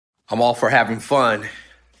I'm all for having fun.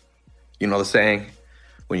 You know the saying,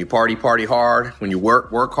 when you party, party hard. When you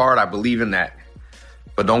work, work hard. I believe in that.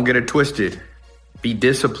 But don't get it twisted. Be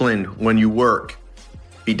disciplined when you work.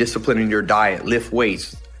 Be disciplined in your diet. Lift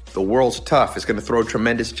weights. The world's tough. It's going to throw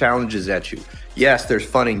tremendous challenges at you. Yes, there's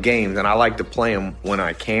fun in games, and I like to play them when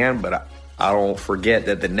I can, but I don't forget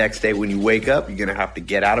that the next day when you wake up, you're going to have to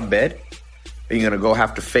get out of bed, and you're going to go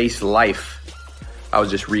have to face life. I was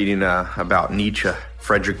just reading about Nietzsche,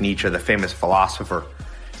 Friedrich Nietzsche, the famous philosopher,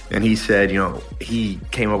 and he said, he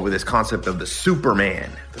came up with this concept of the Superman.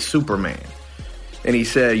 And he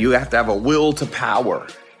said, you have to have a will to power,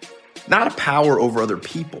 not a power over other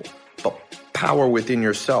people, but power within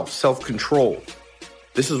yourself, self-control.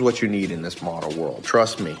 This is what you need in this modern world.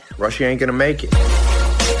 Trust me, Russia ain't gonna make it.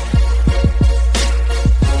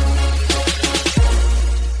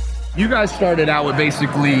 You guys started out with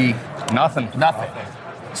basically Nothing.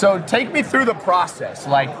 So take me through the process.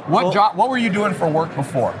 Like, what were you doing for work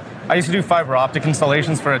before? I used to do fiber optic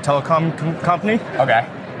installations for a telecom company. Okay.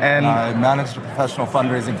 And I managed a professional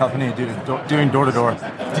fundraising company doing door-to-door.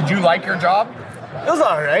 Did you like your job? it was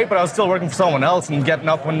all right, but I was still working for someone else and getting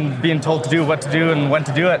up when being told to do what to do and when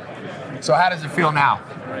to do it. So how does it feel now?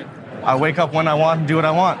 I wake up when I want and do what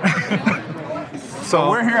I want. So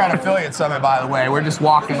we're here at Affiliate Summit, by the way. We're just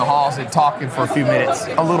walking the halls and talking for a few minutes.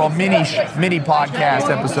 A little mini podcast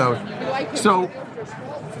episode. So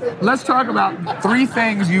let's talk about 3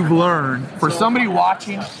 things you've learned for somebody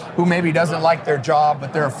watching who maybe doesn't like their job,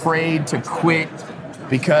 but they're afraid to quit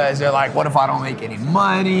because they're like, what if I don't make any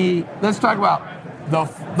money? Let's talk about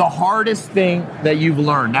the hardest thing that you've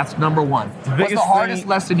learned. That's number 1. What's the hardest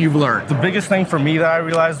lesson you've learned? The biggest thing for me that I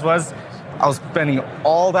realized was I was spending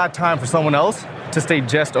all that time for someone else to stay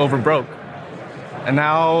just over broke. And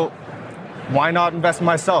now, why not invest in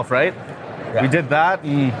myself, right? Yeah. We did that.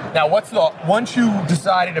 And now, once you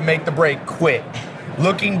decided to make the break, quit,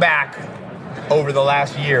 looking back over the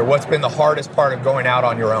last year, what's been the hardest part of going out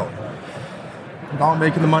on your own? Not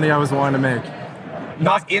making the money I was wanting to make.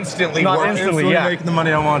 Not instantly Yeah. Making the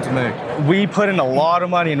money I wanted to make. We put in a lot of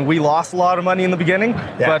money and we lost a lot of money in the beginning,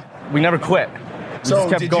 but we never quit. We just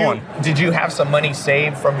kept going. Did you have some money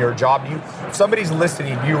saved from your job? If somebody's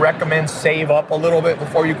listening, do you recommend save up a little bit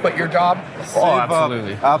before you quit your job?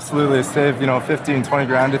 Absolutely. Absolutely. Save, 15, 20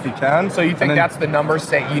 grand if you can. So you think that's the number?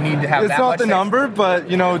 Say you need to have that much? It's not the number, but,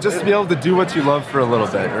 just to be able to do what you love for a little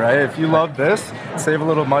bit, right? If you love this, save a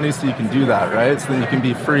little money so you can do that, right? So then you can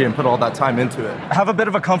be free and put all that time into it. Have a bit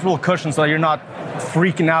of a comfortable cushion so you're not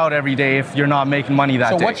freaking out every day if you're not making money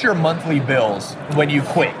that day. So what's your monthly bills when you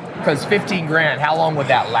quit? Because 15 grand, how long would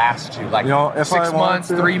that last you? Like if 6 months,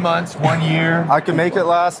 3 months, 1 year? I could make it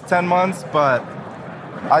last 10 months, but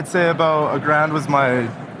I'd say about $1,000 was my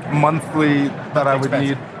monthly that I would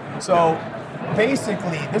need. So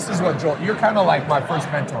basically, this is what Joel, you're kind of like my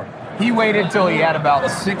first mentor. He waited till he had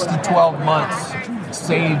about 6 to 12 months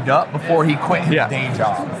saved up before he quit his day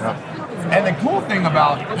job. Yeah. And the cool thing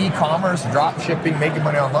about e-commerce, drop shipping, making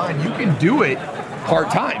money online, you can do it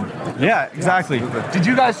part-time. Yeah, exactly. Did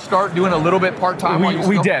you guys start doing a little bit part-time?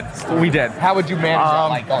 We did. How would you manage that,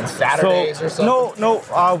 like on Saturdays or something?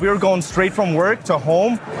 No, we were going straight from work to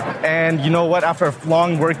home, and you know what? After a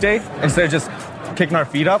long work day, instead of just kicking our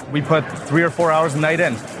feet up, we put 3 or 4 hours a night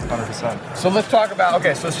in. 100%. So let's talk about,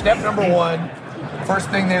 so step number 1,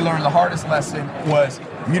 first thing they learned, the hardest lesson was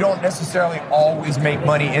you don't necessarily always make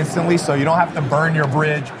money instantly, so you don't have to burn your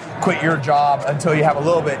bridge, quit your job until you have a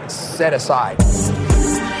little bit set aside.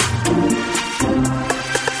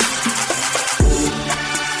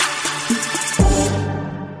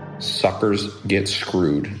 Suckers get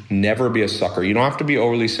screwed. Never be a sucker. You don't have to be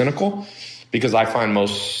overly cynical, because I find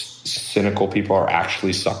most cynical people are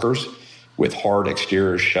actually suckers with hard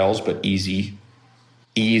exterior shells, but easily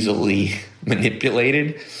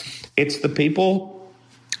manipulated. It's the people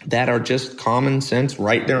that are just common sense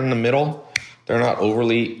right there in the middle. They're not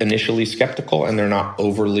overly initially skeptical, and they're not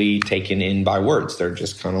overly taken in by words. They're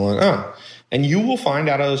just kind of like, oh. And you will find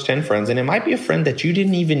out of those 10 friends, and it might be a friend that you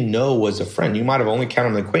didn't even know was a friend. You might have only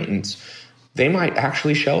counted an acquaintance. They might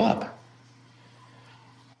actually show up.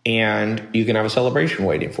 And you can have a celebration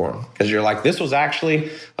waiting for them, because you're like, this was actually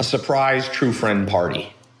a surprise true friend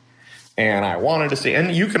party. And I wanted to see,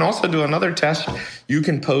 and you can also do another test. You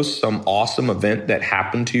can post some awesome event that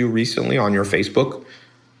happened to you recently on your Facebook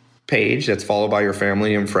page that's followed by your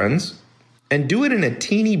family and friends, and do it in a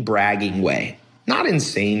teeny bragging way, not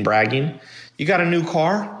insane bragging. You got a new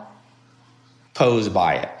car? Pose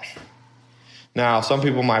by it. Now, some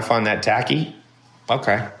people might find that tacky.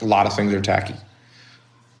 Okay, a lot of things are tacky.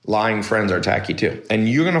 Lying friends are tacky too. And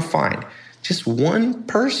you're going to find Just one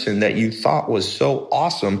person that you thought was so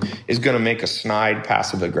awesome is going to make a snide,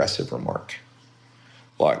 passive-aggressive remark.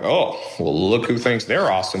 Like, oh, well, look who thinks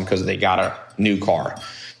they're awesome because they got a new car.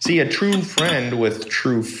 See, a true friend with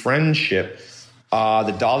true friendship,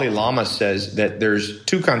 the Dalai Lama says that there's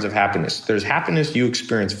two kinds of happiness. There's happiness you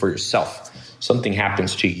experience for yourself. Something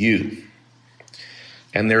happens to you.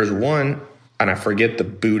 And there's one, and I forget the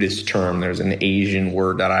Buddhist term. There's an Asian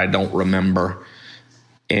word that I don't remember.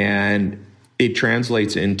 And it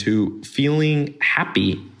translates into feeling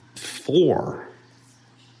happy for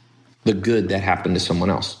the good that happened to someone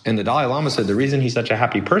else. And the Dalai Lama said the reason he's such a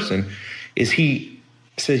happy person is he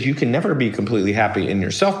says you can never be completely happy in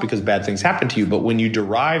yourself because bad things happen to you. But when you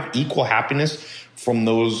derive equal happiness from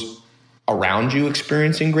those around you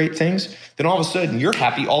experiencing great things, then all of a sudden you're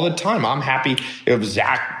happy all the time. I'm happy if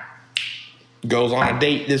Zach goes on a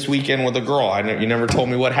date this weekend with a girl. You never told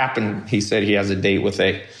me what happened. He said he has a date with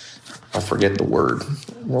I forget the word.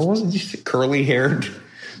 What was it? Curly haired?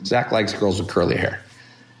 Zach likes girls with curly hair.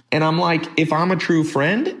 And I'm like, if I'm a true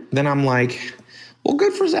friend, then I'm like, well,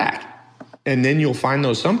 good for Zach. And then you'll find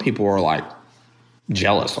some people are like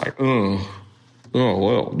jealous, like, well,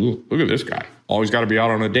 look at this guy. Always got to be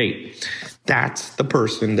out on a date. That's the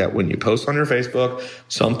person that when you post on your Facebook,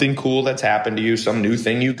 something cool that's happened to you, some new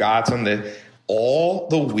thing you got, all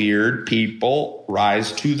the weird people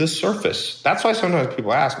rise to the surface. That's why sometimes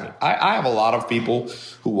people ask me. I have a lot of people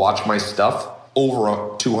who watch my stuff.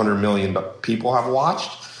 Over 200 million people have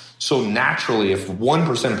watched. So naturally, if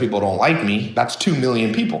 1% of people don't like me, that's 2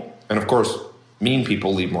 million people. And of course, mean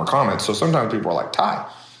people leave more comments. So sometimes people are like, Ty,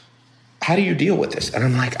 how do you deal with this? And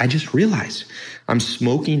I'm like, I just realized I'm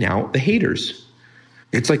smoking out the haters.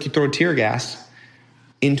 It's like you throw tear gas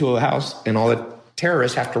into a house and all the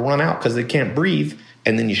terrorists have to run out because they can't breathe.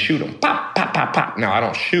 And then you shoot them. Pop, pop, pop, pop. Now, I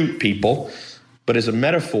don't shoot people, but as a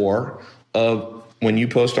metaphor of when you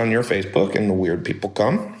post on your Facebook and the weird people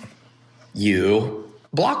come, you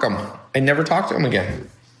block them and never talk to them again.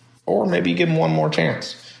 Or maybe give them one more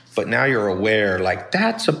chance. But now you're aware, like,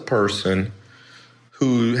 that's a person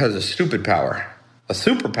who has a stupid power. A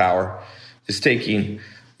superpower is taking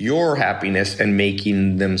your happiness and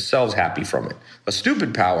making themselves happy from it. A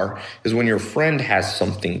stupid power is when your friend has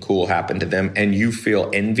something cool happen to them and you feel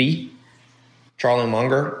envy. Charlie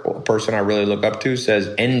Munger, a person I really look up to,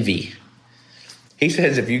 says envy. He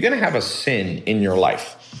says if you're going to have a sin in your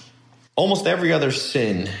life, almost every other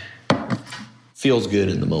sin feels good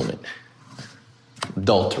in the moment.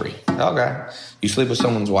 Adultery. Okay. You sleep with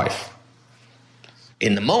someone's wife.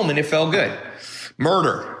 In the moment, it felt good.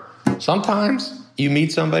 Murder. Sometimes you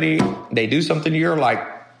meet somebody, they do something to you, you're like,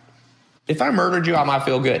 if I murdered you, I might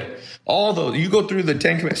feel good. Although you go through the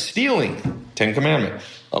 10 commandments. Stealing. 10 commandment.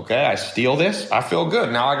 Okay, I steal this, I feel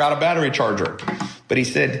good. Now I got a battery charger. But he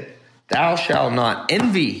said, thou shalt not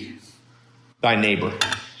envy thy neighbor.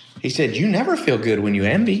 He said, you never feel good when you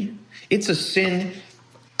envy. It's a sin.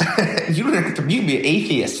 You don't have to be an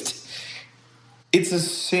atheist. It's a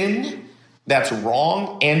sin that's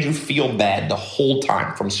wrong and you feel bad the whole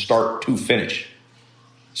time from start to finish.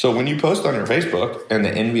 So when you post on your Facebook and the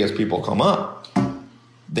envious people come up,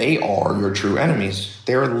 they are your true enemies.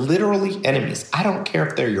 They're literally enemies. I don't care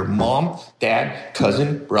if they're your mom, dad,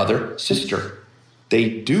 cousin, brother, sister.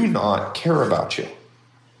 They do not care about you.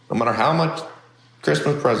 No matter how much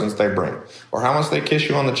Christmas presents they bring or how much they kiss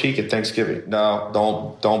you on the cheek at Thanksgiving.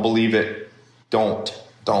 No, don't believe it. Don't.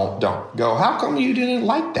 Go, how come you didn't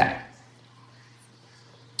like that?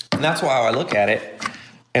 And that's why I look at it.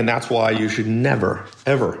 And that's why you should never,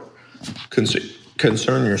 ever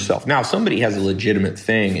concern yourself. Now, if somebody has a legitimate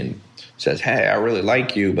thing and says, hey, I really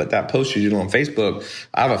like you, but that post you did on Facebook,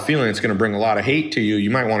 I have a feeling it's going to bring a lot of hate to you.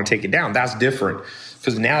 You might want to take it down. That's different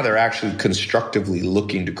because now they're actually constructively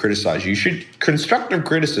looking to criticize you. Constructive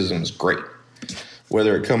criticism is great,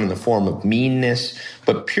 whether it come in the form of meanness,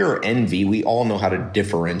 but pure envy, we all know how to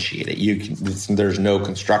differentiate it. There's no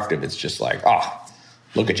constructive. It's just like,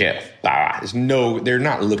 look at you. They're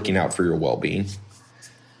not looking out for your well-being.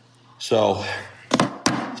 So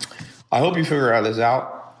I hope you figure this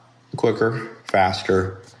out quicker,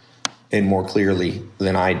 faster, and more clearly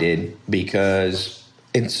than I did, because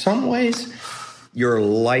in some ways your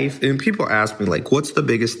life, and people ask me, like, what's the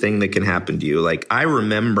biggest thing that can happen to you? Like, I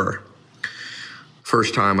remember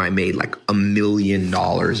first time I made like $1 million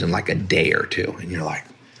in like a day or two. And you're like,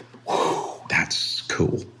 whoa, that's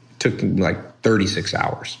cool. Took like 36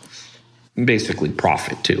 hours. Basically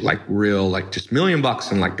profit too. Like real, like just $1 million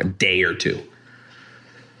in like a day or two.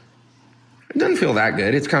 It doesn't feel that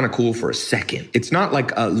good. It's kind of cool for a second. It's not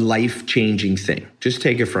like a life-changing thing. Just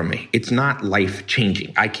take it from me. It's not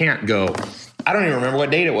life-changing. I can't go, I don't even remember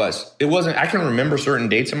what date it was. I can remember certain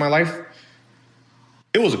dates in my life.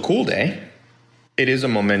 It was a cool day. It is a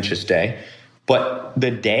momentous day. But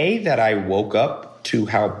the day that I woke up to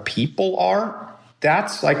how people are,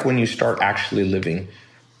 that's like when you start actually living.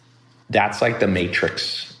 That's like the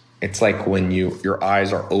Matrix. It's like when your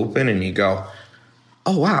eyes are open and you go,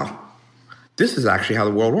 oh, wow, this is actually how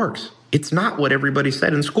the world works. It's not what everybody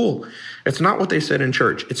said in school. It's not what they said in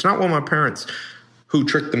church. It's not what my parents who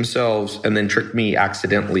tricked themselves and then tricked me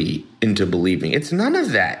accidentally into believing. It's none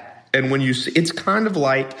of that. And when you see, it's kind of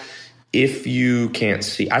like if you can't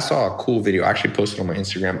see. I saw a cool video, I actually posted on my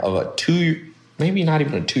Instagram, of a maybe not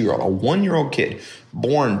even a 2-year-old, a 1-year-old kid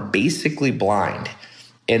born basically blind.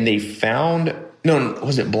 And they found, no,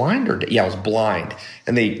 was it blind or, yeah, it was blind.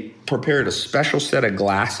 And they prepared a special set of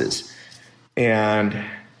glasses. And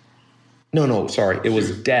no, sorry, it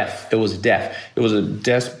was deaf. It was deaf. It was a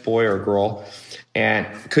deaf boy or girl and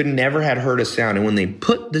never had heard a sound. And when they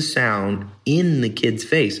put the sound in the kid's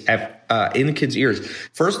face, in the kid's ears,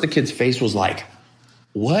 first the kid's face was like,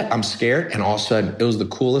 what? I'm scared. And all of a sudden, it was the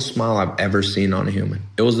coolest smile I've ever seen on a human.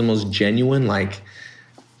 It was the most genuine, like,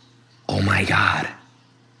 oh my God,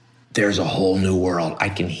 there's a whole new world. I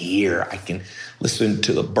can hear, I can listen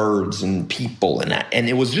to the birds and people and that. And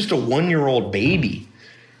it was just a 1-year-old baby.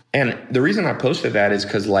 And the reason I posted that is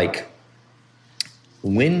because, like,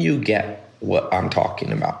 when you get what I'm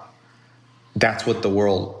talking about, that's what the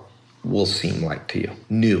world will seem like to you,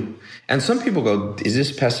 new. And some people go, is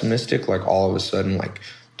this pessimistic? Like all of a sudden, like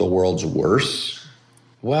the world's worse?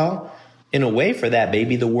 Well, in a way for that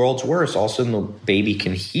baby, the world's worse. All of a sudden the baby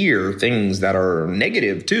can hear things that are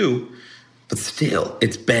negative too, but still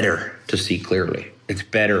it's better to see clearly. It's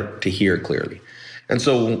better to hear clearly. And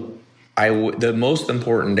so the most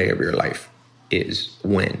important day of your life is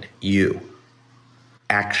when you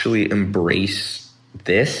actually embrace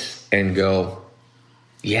this and go,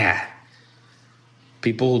 yeah,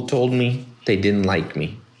 people who told me they didn't like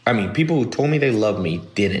me. I mean, people who told me they loved me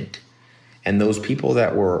didn't. And those people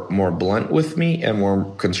that were more blunt with me and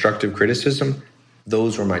more constructive criticism,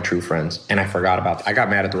 those were my true friends. And I forgot about that. I got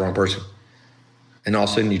mad at the wrong person. And all of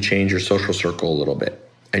a sudden you change your social circle a little bit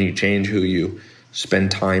and you change who you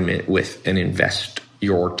spend time with and invest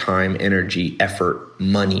your time, energy, effort,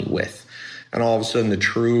 money with. And all of a sudden the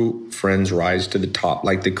true friends rise to the top,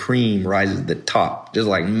 like the cream rises to the top, just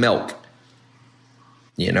like milk,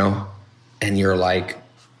 you know? And you're like,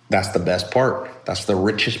 that's the best part. That's the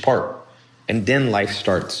richest part. And then life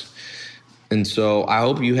starts. And so I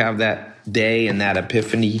hope you have that day and that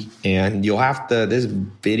epiphany, and you'll have to, this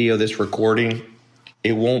video, this recording,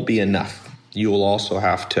 it won't be enough. You will also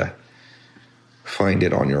have to find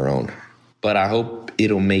it on your own. But I hope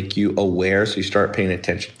it'll make you aware so you start paying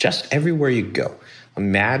attention just everywhere you go.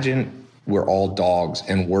 Imagine we're all dogs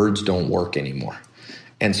and words don't work anymore.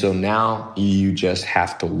 And so now you just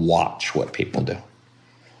have to watch what people do.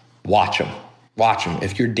 Watch them. Watch them.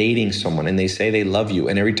 If you're dating someone and they say they love you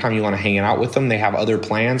and every time you want to hang out with them, they have other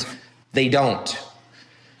plans, they don't.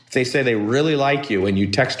 If they say they really like you and you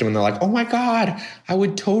text them and they're like, oh my God, I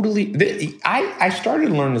would totally. I started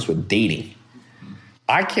to learn this with dating.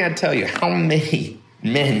 I can't tell you how many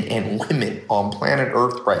men and women on planet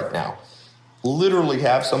Earth right now literally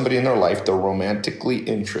have somebody in their life they're romantically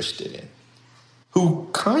interested in who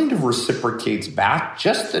kind of reciprocates back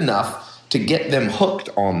just enough to get them hooked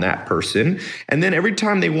on that person. And then every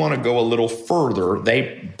time they want to go a little further,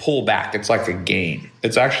 they pull back. It's like a game.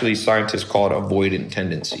 It's actually, scientists call it avoidant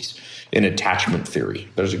tendencies in attachment theory.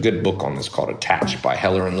 There's a good book on this called Attached by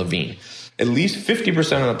Heller and Levine. At least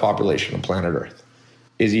 50% of the population of planet Earth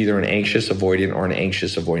is either an anxious avoidant or an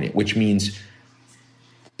anxious avoidant, which means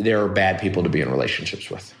there are bad people to be in relationships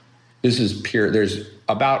with. This is pure. There's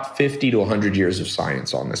about 50 to 100 years of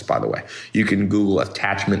science on this, by the way. You can Google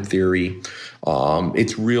attachment theory.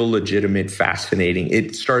 It's real legitimate, fascinating.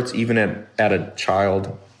 It starts even at a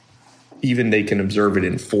child. Even they can observe it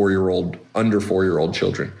in under 4-year-old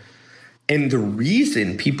children. And the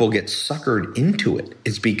reason people get suckered into it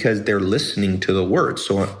is because they're listening to the words.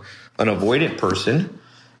 So an avoidant person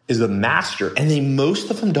is a master, and most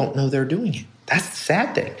of them don't know they're doing it. That's the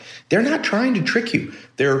sad thing. They're not trying to trick you.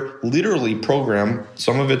 They're literally programmed.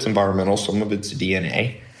 Some of it's environmental, some of it's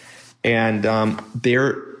DNA. And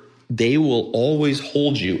they will always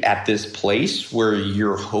hold you at this place where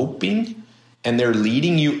you're hoping, and they're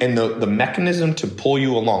leading you, and the mechanism to pull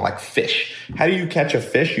you along, like fish. How do you catch a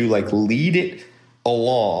fish? You like lead it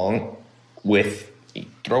along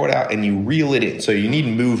you throw it out and you reel it in. So you need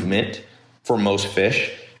movement for most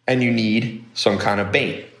fish, and you need some kind of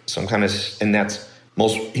bait.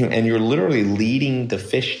 And you're literally leading the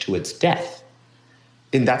fish to its death.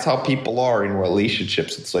 And that's how people are in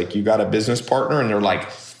relationships. It's like you got a business partner and they're like,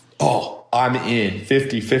 oh, I'm in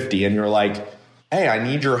 50-50. And you're like, hey, I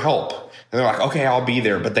need your help. And they're like, okay, I'll be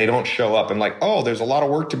there. But they don't show up and like, oh, there's a lot of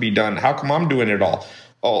work to be done. How come I'm doing it all?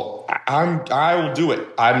 Oh, I will do it.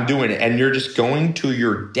 I'm doing it. And you're just going to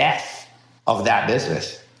your death of that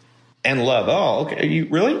business and love. Oh, okay. You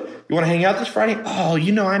really? You want to hang out this Friday? Oh,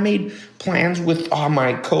 I made plans with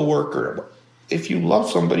my coworker. If you love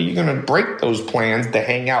somebody, you're going to break those plans to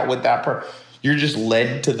hang out with that person. You're just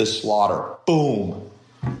led to the slaughter. Boom.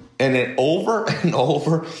 And then over and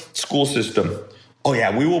over, school system. Oh,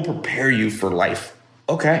 yeah, we will prepare you for life.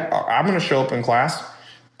 Okay, I'm going to show up in class.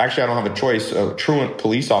 Actually, I don't have a choice. A truant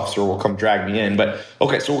police officer will come drag me in. But,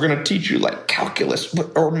 okay, so we're going to teach you, like, calculus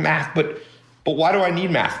or math. But why do I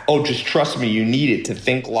need math? Oh, just trust me, you need it to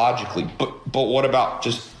think logically. But what about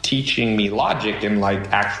just teaching me logic and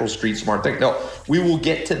like actual street smart things? No, we will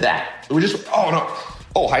get to that.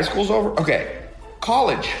 High school's over? Okay,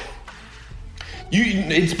 college.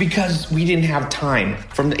 It's because we didn't have time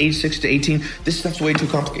from the age 6 to 18. This stuff's way too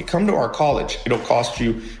complicated. Come to our college. It'll cost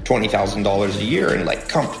you $20,000 a year. And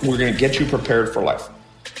we're going to get you prepared for life.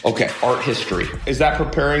 Okay, art history. Is that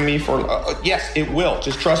preparing me for... yes, it will.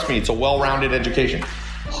 Just trust me. It's a well-rounded education.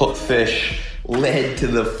 Hookfish led to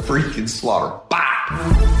the freaking slaughter. Bah!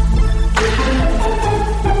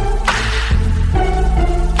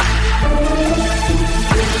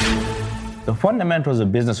 The fundamentals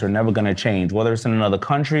of business are never going to change, whether it's in another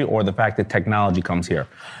country or the fact that technology comes here.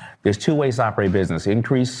 There's 2 ways to operate business: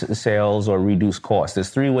 increase sales or reduce costs. There's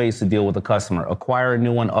 3 ways to deal with a customer: acquire a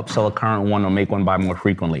new one, upsell a current one, or make one buy more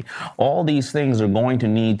frequently. All these things are going to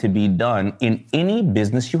need to be done in any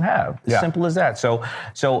business you have. As simple as that. So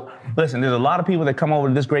listen, there's a lot of people that come over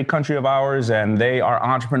to this great country of ours and they are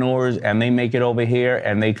entrepreneurs and they make it over here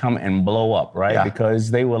and they come and blow up, right? Yeah.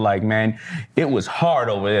 Because they were like, man, it was hard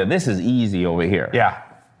over there. This is easy over here. Yeah,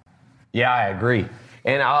 I agree.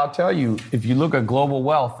 And I'll tell you, if you look at global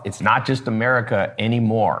wealth, it's not just America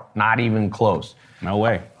anymore. Not even close. No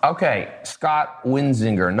way. Okay, Scott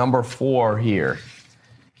Winzinger, number 4 here.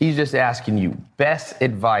 He's just asking you, best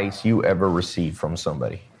advice you ever received from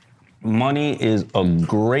somebody. Money is a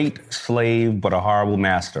great slave, but a horrible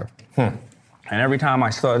master. And every time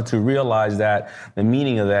I started to realize that, the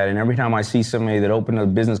meaning of that, and every time I see somebody that opened a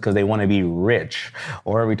business because they want to be rich,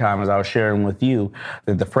 or every time, as I was sharing with you,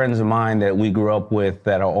 that the friends of mine that we grew up with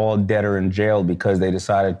that are all dead or in jail because they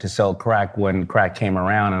decided to sell crack when crack came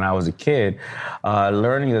around and I was a kid,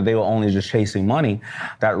 learning that they were only just chasing money,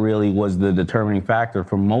 that really was the determining factor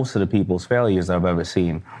for most of the people's failures I've ever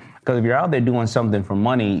seen. Because if you're out there doing something for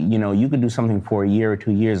money, you could do something for a year or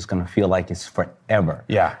 2 years. It's going to feel like it's forever.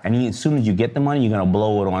 Yeah. And as soon as you get the money, you're going to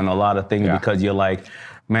blow it on a lot of things because you're like,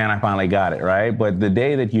 man, I finally got it, right? But the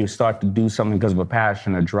day that you start to do something because of a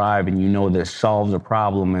passion, a drive, and you know this solves a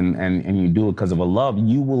problem and you do it because of a love,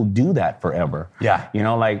 you will do that forever. Yeah.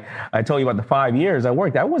 Like I told you about the 5 years I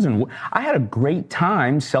worked. I had a great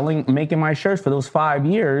time making my shirts for those 5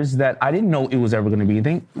 years that I didn't know it was ever going to be a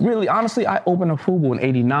thing. Really, honestly, I opened a FUBU in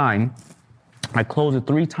 '89. I closed it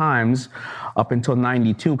 3 times up until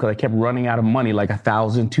 92 because I kept running out of money, like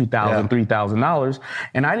 $1,000, $2,000, $3,000.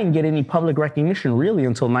 And I didn't get any public recognition really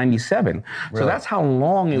until 97. Really? So that's how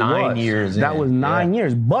long it was. 9 years. That was 9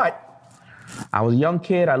 years. But I was a young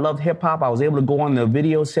kid. I loved hip hop. I was able to go on the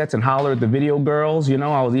video sets and holler at the video girls.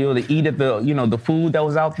 I was able to eat at the food that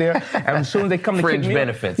was out there. And as soon as they come to kick me out.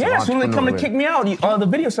 benefits. Yeah, as soon as they come to kick me out, the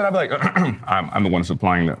video set, I'd be like, I'm the one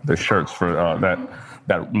supplying the shirts for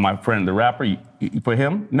that my friend, the rapper, for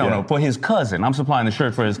him? No, for his cousin. I'm supplying the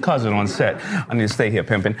shirt for his cousin on set. I need to stay here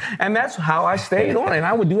pimping. And that's how I stayed on it. And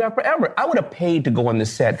I would do that forever. I would have paid to go on the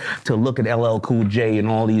set to look at LL Cool J and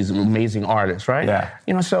all these amazing artists, right?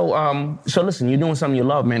 Yeah. So listen, you're doing something you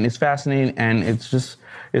love, man. It's fascinating and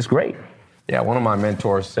it's great. Yeah, one of my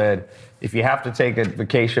mentors said, if you have to take a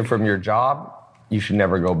vacation from your job, you should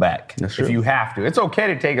never go back. That's true. If you have to. It's okay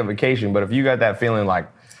to take a vacation, but if you got that feeling like,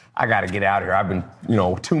 I got to get out of here. I've been,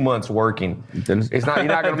 2 months working. You're not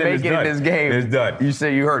going to make it in this game. It's done. You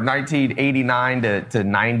say you heard 1989 to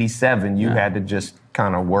 97. You had to just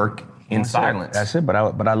kind of work in silence. That's it. But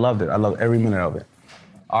I loved it. I loved every minute of it.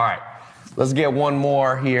 All right. Let's get one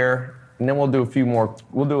more here, and then we'll do a few more.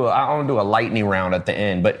 I want to do a lightning round at the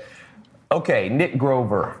end. But, okay, Nick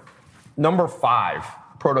Grover, number 5.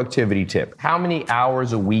 Productivity tip. How many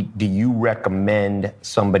hours a week do you recommend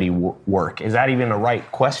somebody work? Is that even the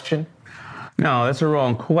right question? No, that's a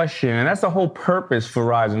wrong question, and that's the whole purpose for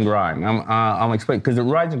Rise and Grind. I'm explaining because the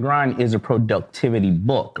Rise and Grind is a productivity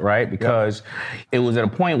book, right? Because it was at a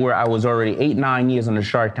point where I was already 8-9 years on the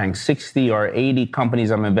Shark Tank, 60 or 80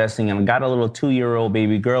 companies I'm investing in. I got a little 2-year-old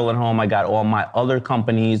baby girl at home. I got all my other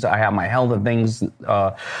companies. I have my health and things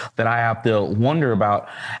that I have to wonder about,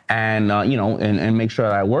 and and make sure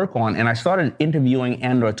that I work on. And I started interviewing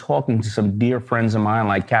and/or talking to some dear friends of mine,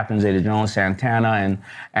 like Captain Zeta-Jones, Santana,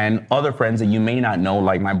 and other friends that you may not know,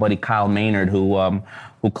 like my buddy Kyle Maynard, who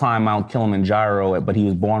climbed Mount Kilimanjaro, but he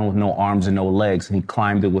was born with no arms and no legs, and he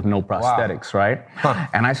climbed it with no prosthetics, right? Huh.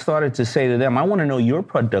 And I started to say to them, I want to know your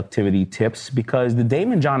productivity tips, because the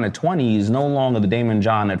Damon John at 20 is no longer the Damon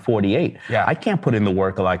John at 48. Yeah. I can't put in the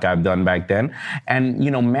work like I've done back then. And,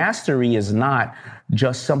 mastery is not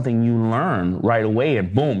just something you learn right away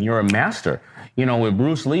and boom, you're a master. When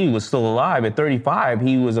Bruce Lee was still alive at 35,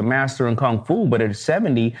 he was a master in Kung Fu, but at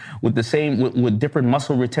 70, with with different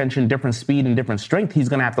muscle retention, different speed, and different strength, he's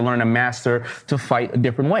going to have to learn to master to fight a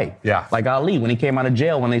different way. Yeah. Like Ali, when he came out of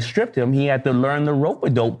jail, when they stripped him, he had to learn the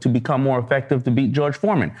rope-a-dope to become more effective to beat George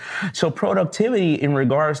Foreman. So productivity in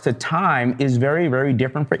regards to time is very, very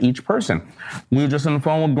different for each person. We were just on the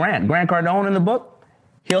phone with Grant Cardone in the book.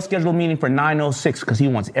 He'll schedule a meeting for 9:06 because he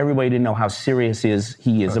wants everybody to know how serious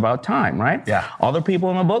he is about time, right? Yeah. Other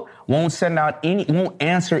people in the book won't answer any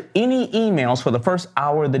emails for the first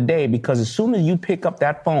hour of the day, because as soon as you pick up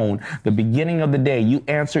that phone, the beginning of the day, you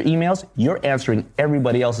answer emails, you're answering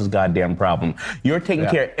everybody else's goddamn problem. You're taking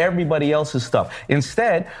care of everybody else's stuff.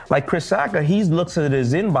 Instead, like Chris Sacca, he looks at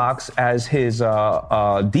his inbox as his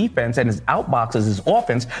defense and his outbox as his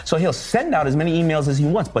offense, so he'll send out as many emails as he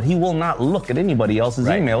wants, but he will not look at anybody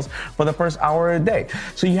else's emails for the first hour of the day.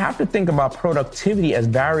 So you have to think about productivity as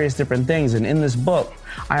various different things. And in this book,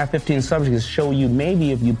 I have 15 subjects to show you,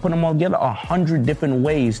 maybe if you put them all together, 100 different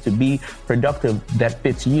ways to be productive that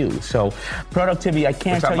fits you. So productivity, I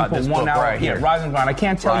can't tell you for 1 hour. Right here. Rise and Grind. I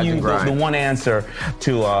can't tell you the one answer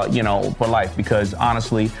to, for life, because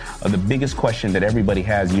honestly, the biggest question that everybody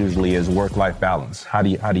has usually is work-life balance. How do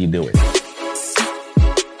you do it?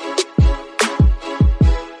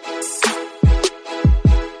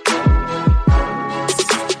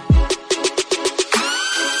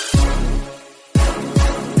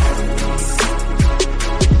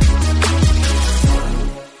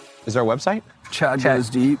 Is there a website?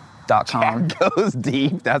 ChadGoesDeep.com. Chad Goes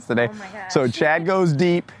Deep. That's the name. Oh my gosh. So Chad Goes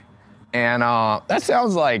Deep, and that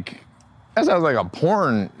sounds like a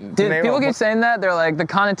porn. Dude, people keep saying that. They're like, the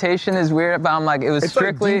connotation is weird, but I'm like, it's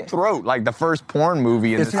strictly like Deep Throat, like the first porn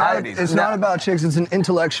movie in the 70s. It's not about chicks. It's an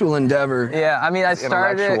intellectual endeavor. Yeah, I mean, I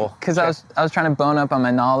started it because I was trying to bone up on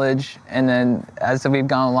my knowledge, and then as we've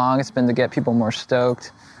gone along, it's been to get people more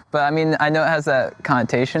stoked. But I mean, I know it has that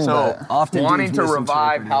connotation. So but often wanting to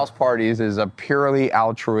revive house parties is a purely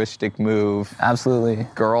altruistic move. Absolutely.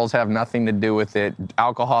 Girls have nothing to do with it.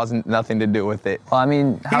 Alcohol has nothing to do with it. Well, I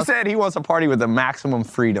mean, he said he wants a party with the maximum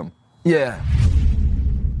freedom. Yeah.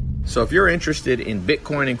 So if you're interested in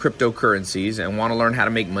Bitcoin and cryptocurrencies and want to learn how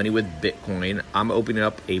to make money with Bitcoin, I'm opening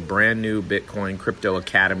up a brand new Bitcoin Crypto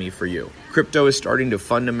Academy for you. Crypto is starting to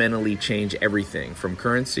fundamentally change everything from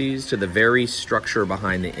currencies to the very structure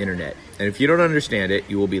behind the internet. And if you don't understand it,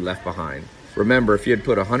 you will be left behind. Remember, if you had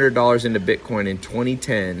put $100 into Bitcoin in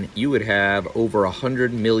 2010, you would have over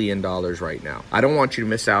 $100 million right now. I don't want you to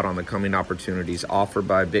miss out on the coming opportunities offered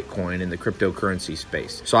by Bitcoin in the cryptocurrency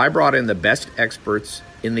space. So I brought in the best experts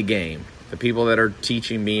in the game, the people that are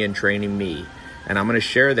teaching me and training me, and I'm going to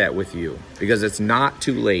share that with you because it's not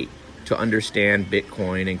too late to understand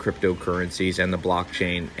Bitcoin and cryptocurrencies and the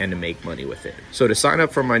blockchain and to make money with it. So to sign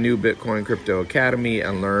up for my new Bitcoin Crypto Academy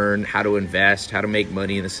and learn how to invest, how to make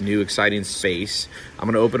money in this new exciting space, I'm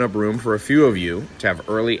going to open up room for a few of you to have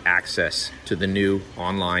early access to the new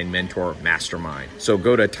online mentor mastermind. So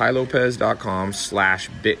go to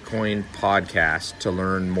TaiLopez.com/Bitcoin podcast to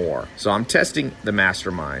learn more. So I'm testing the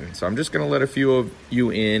mastermind. So I'm just going to let a few of you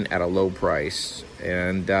in at a low price.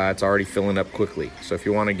 And it's already filling up quickly. So if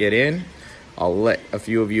you want to get in, I'll let a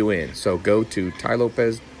few of you in. So go to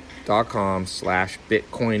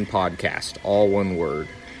TaiLopez.com/Bitcoin podcast, all one word.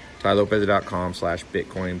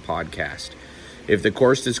 TaiLopez.com/Bitcoin podcast. If the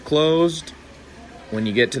course is closed, when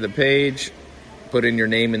you get to the page, put in your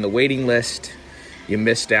name in the waiting list. You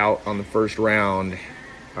missed out on the first round.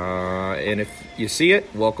 And if you see it,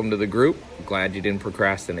 welcome to the group. Glad you didn't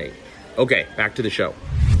procrastinate. Okay, back to the show.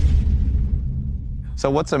 So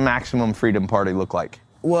what's a maximum freedom party look like?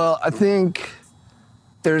 Well, I think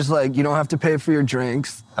there's you don't have to pay for your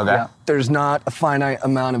drinks. Okay. Yeah. There's not a finite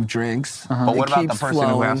amount of drinks. But what about the person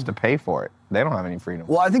who has to pay for it? They don't have any freedom.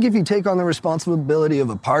 Well, I think if you take on the responsibility of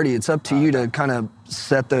a party, it's up to you to kind of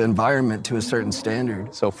set the environment to a certain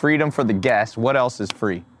standard. So freedom for the guest. What else is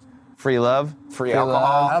free? Free love? Free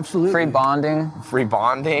alcohol? Absolutely. Free bonding. Free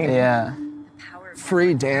bonding? Yeah.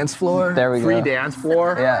 Free dance floor. There we go. Free dance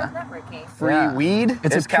floor? Yeah. Free Yeah. weed?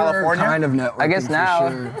 It's a pure California kind of networking. I guess for now,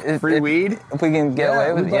 sure. Free weed? if we can get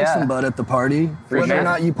away with we'd it, like yeah. some bud at the party. Free Whether or meth?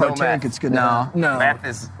 not you No partake, meth. it's good. No. No. Meth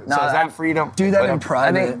is, No, so is that freedom? Do that But in I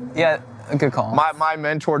private. think, yeah, a good call. My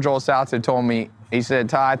mentor, Joel Salton, told me, he said,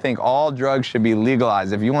 Ty, I think all drugs should be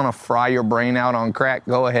legalized. If you want to fry your brain out on crack,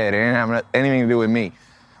 go ahead. It ain't having anything to do with me.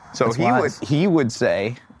 So That's wise. he would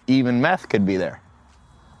say even meth could be there.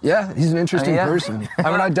 Yeah, he's an interesting yeah. person. I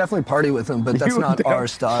mean, I definitely party with him, but that's You not don't- our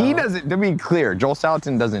style. He doesn't, to be clear, Joel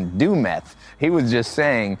Salatin doesn't do meth. He was just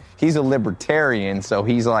saying he's a libertarian, so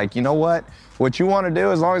he's like, you know what? What you want to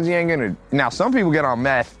do, as long as you ain't gonna. Now, some people get on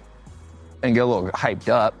meth and get a little hyped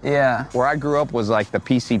up. Yeah. Where I grew up was like the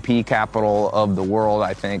PCP capital of the world,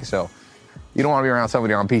 I think. So you don't want to be around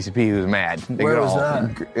somebody on PCP who's mad. They Where get was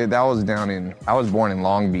all- That was down in. I was born in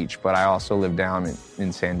Long Beach, but I also lived down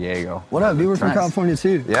in San Diego. What up, dude? We're from Nice. California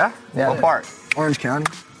too. Yeah. Yeah. What part? Orange County.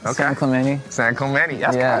 Okay. San Clemente. San Clemente.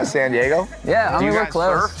 That's Yeah. kind of San Diego. Yeah, I Do you mean, we're guys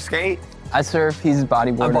close. surf, skate? I surf, he's I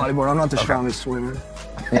bodyboarding. bodyboard. I'm not the strongest swimmer.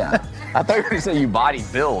 Yeah. I thought you were going to say you body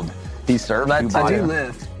build. He surfs. That's- you I body. do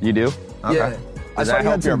lift. You do? Okay. Yeah. I Does saw that you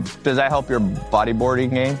help had your some- Does that help your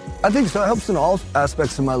bodyboarding game? I think so. It helps in all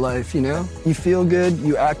aspects of my life, you know? You feel good,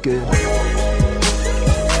 you act good.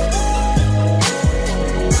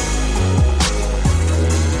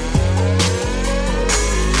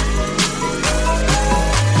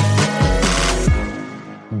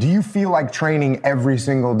 Do you feel like training every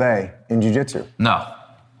single day in jiu-jitsu? No.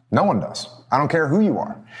 No one does. I don't care who you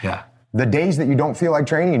are. Yeah. The days that you don't feel like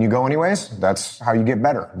training and you go anyways, that's how you get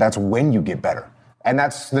better. That's when you get better. And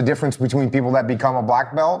that's the difference between people that become a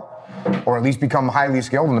black belt or at least become highly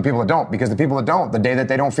skilled and the people that don't. Because the people that don't, the day that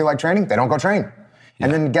they don't feel like training, they don't go train.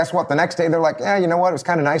 And then guess what? The next day they're like, yeah, you know what? It was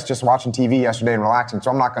kind of nice just watching TV yesterday and relaxing, so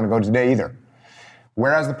I'm not going to go today either.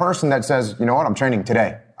 Whereas the person that says, you know what? I'm training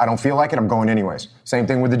today. I don't feel like it. I'm going anyways. Same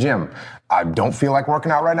thing with the gym. I don't feel like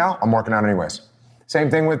working out right now. I'm working out anyways. Same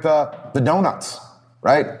thing with the donuts,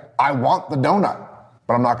 right? I want the donut,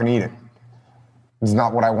 but I'm not going to eat it. It's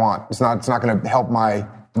not what I want. It's not going to help my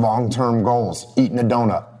long-term goals. Eating a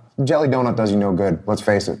donut. Jelly donut does you no good. Let's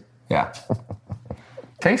face it. Yeah.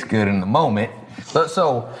 Tastes good in the moment.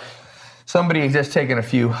 So somebody just taking a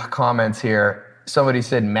few comments here. Somebody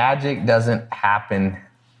said magic doesn't happen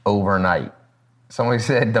overnight. Somebody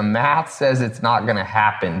said the math says it's not going to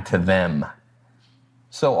happen to them.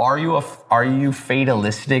 So are you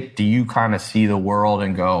fatalistic? Do you kind of see the world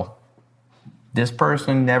and go, this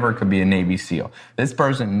person never could be a Navy SEAL. This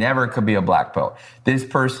person never could be a black belt. This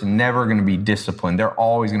person never going to be disciplined. They're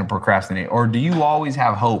always going to procrastinate. Or do you always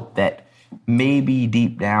have hope that maybe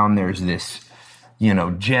deep down there's this,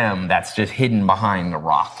 gem that's just hidden behind the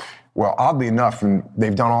rock? Well, oddly enough, and they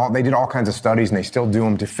did all kinds of studies and they still do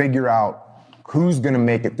them to figure out who's going to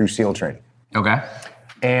make it through SEAL training. Okay.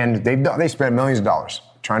 And they spent millions of dollars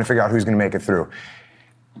trying to figure out who's going to make it through.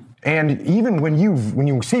 And even when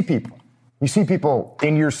you see people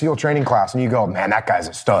in your SEAL training class and you go, man, that guy's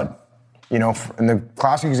a stud. And the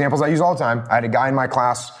classic examples I use all the time, I had a guy in my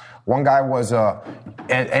class, one guy was a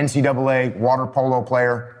NCAA water polo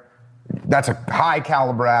player. That's a high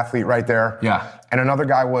caliber athlete right there. Yeah. And another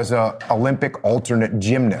guy was a Olympic alternate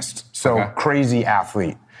gymnast. So Okay. crazy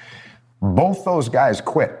athlete. Both those guys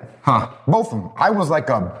quit. Huh. Both of them. I was like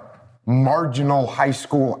a marginal high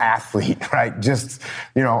school athlete, right? Just,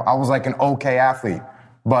 I was like an okay athlete,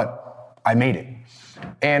 but I made it.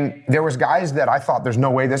 And there was guys that I thought there's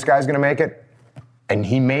no way this guy's gonna make it, and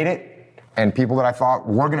he made it, and people that I thought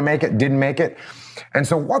were gonna make it didn't make it. And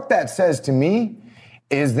so what that says to me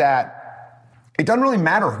is that it doesn't really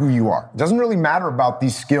matter who you are. It doesn't really matter about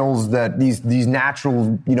these skills that these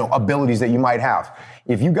natural, abilities that you might have.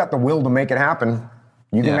 If you got the will to make it happen,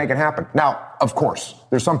 you can Yeah. make it happen. Now, of course,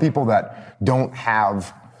 there's some people that don't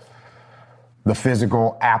have the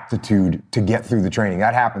physical aptitude to get through the training.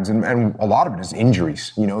 That happens, and a lot of it is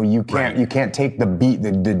injuries. You can't take the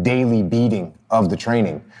daily beating of the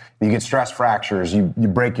training. You get stress fractures, you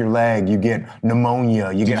break your leg, you get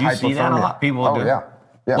pneumonia, you get Did you hypothermia. see that a lot? People do.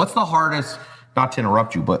 Yeah. What's the hardest, not to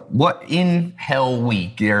interrupt you, but what in Hell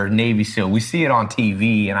Week, your Navy SEAL, we see it on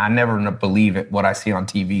TV, and I never believe it, what I see on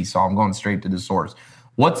TV, so I'm going straight to the source.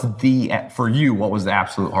 For you, what was the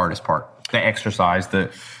absolute hardest part? The exercise, the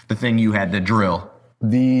thing you had, the drill.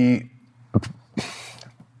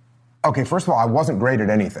 Okay, first of all, I wasn't great at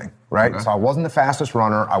anything, right? Okay. So I wasn't the fastest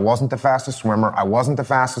runner. I wasn't the fastest swimmer. I wasn't the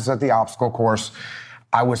fastest at the obstacle course.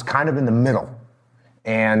 I was kind of in the middle.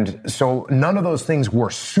 And so none of those things were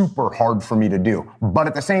super hard for me to do. But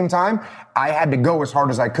at the same time, I had to go as hard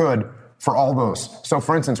as I could for all those. So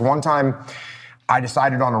for instance, one time I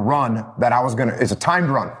decided on a run that I was it's a timed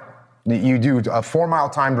run. You do a 4-mile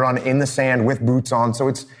timed run in the sand with boots on. So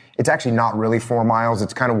it's actually not really 4 miles.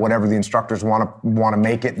 It's kind of whatever the instructors want to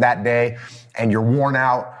make it that day. And you're worn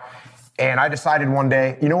out. And I decided one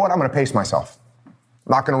day, you know what? I'm going to pace myself.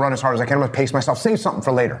 I'm not going to run as hard as I can. I'm going to pace myself, save something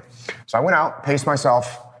for later. So I went out, paced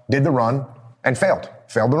myself, did the run, and failed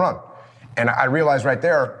the run. And I realized right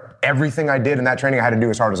there, everything I did in that training I had to do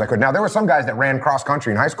as hard as I could. Now, there were some guys that ran cross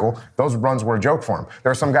country in high school. Those runs were a joke for them. There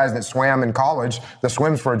were some guys that swam in college. The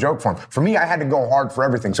swims were a joke for them. For me, I had to go hard for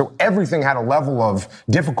everything. So everything had a level of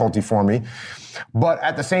difficulty for me. But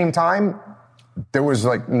at the same time, there was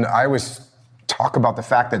I always talk about the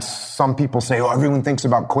fact that some people say, oh, everyone thinks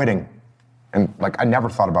about quitting. And I never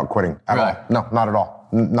thought about quitting at all. No, not at all.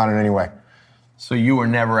 Not in any way. So you were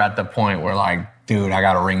never at the point where dude, I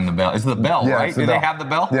got to ring the bell. It's the bell, yeah, right? Do they have the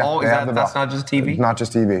bell? Yeah, oh, that's not just TV? Not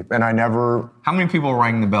just TV. And I never... How many people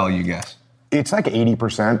rang the bell, you guess? It's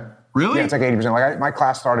 80%. Really? Yeah, it's 80%. My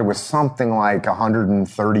class started with something like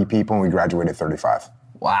 130 people, and we graduated 35.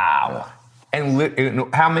 Wow.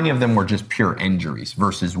 And how many of them were just pure injuries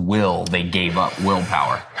versus they gave up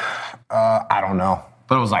willpower? I don't know.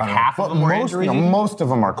 But it was half of them were injuries? Most of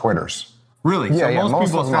them are quitters. Really? Yeah, so most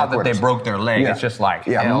people, it's not that they broke their leg. Yeah. It's just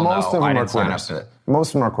most of them are quitters. Most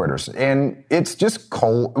of them are quitters. And it's just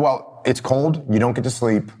cold. Well, it's cold. You don't get to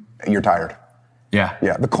sleep. You're tired. Yeah.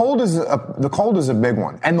 Yeah. The cold is a big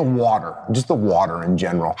one. And the water. Just the water in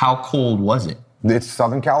general. How cold was it? It's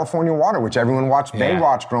Southern California water, which everyone watched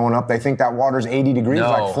Baywatch growing up. They think that water's 80 degrees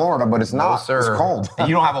like Florida, but it's not. Sir. It's cold. And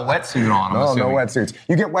you don't have a wetsuit on, I'm assuming. No wetsuits.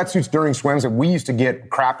 You get wetsuits during swims. We used to get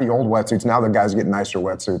crappy old wetsuits. Now the guys get nicer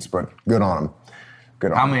wetsuits, but good on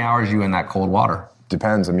them. How many hours are you in that cold water?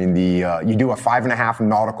 Depends. I mean, you do a 5.5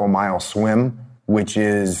 nautical mile swim, which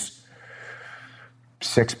is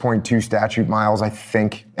 6.2 statute miles, I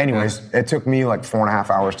think. Anyways, It took me 4.5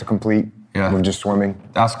 hours to complete with just swimming.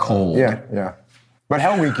 That's cold. Yeah. But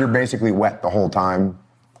Hell Week, you're basically wet the whole time,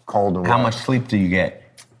 cold and wet. How much sleep do you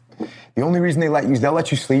get? The only reason they'll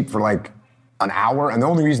let you sleep for an hour, and the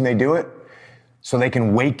only reason they do it, so they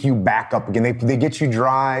can wake you back up again. They get you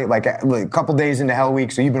dry a couple days into Hell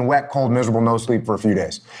Week, so you've been wet, cold, miserable, no sleep for a few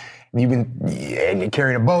days. And you're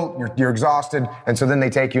carrying a boat, you're exhausted, and so then they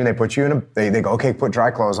take you and they put you they go, okay, put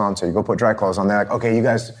dry clothes on. So you go put dry clothes on. They're like, okay, you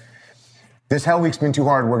guys, this Hell Week's been too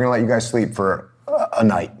hard. We're gonna let you guys sleep for a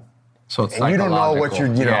night. So it's and you don't know what you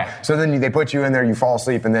know. So then they put you in there, you fall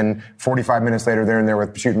asleep, and then 45 minutes later, they're in there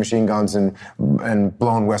with shooting machine guns and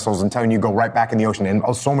blowing whistles and telling you to go right back in the ocean. And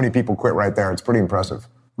so many people quit right there. It's pretty impressive.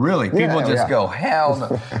 Really? People go, hell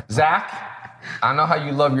no. Zach, I know how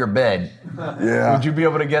you love your bed. Yeah. Would you be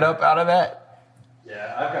able to get up out of that?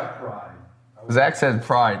 Yeah, I've got pride. Zach said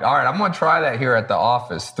pride. All right, I'm going to try that here at the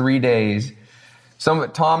office. 3 days.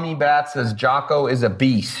 Tommy Bat says, Jocko is a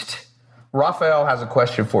beast. Raphael has a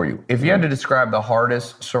question for you. If you had to describe the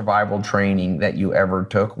hardest survival training that you ever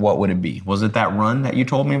took, what would it be? Was it that run that you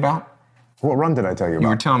told me about? What run did I tell you about? You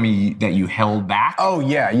were telling me that you held back? Oh,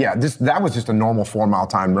 yeah. That was just a normal 4-mile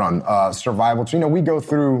time run. Survival, we go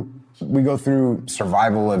through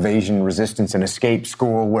survival, evasion, resistance, and escape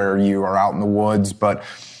school where you are out in the woods. But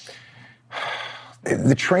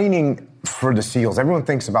the training for the SEALs, everyone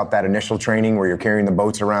thinks about that initial training where you're carrying the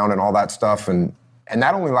boats around and all that stuff. And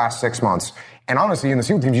that only lasts 6 months. And honestly, in the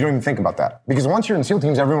SEAL teams, you don't even think about that. Because once you're in SEAL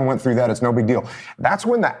teams, everyone went through that. It's no big deal. That's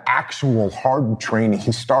when the actual hard training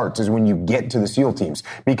starts, is when you get to the SEAL teams.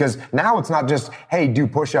 Because now it's not just, hey, do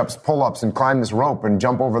push-ups, pull-ups, and climb this rope and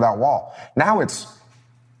jump over that wall. Now it's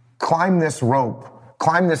climb this rope,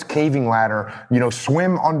 climb this caving ladder,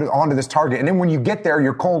 swim onto this target. And then when you get there,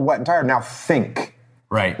 you're cold, wet, and tired. Now think.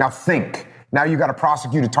 Right. Now think. Now you got to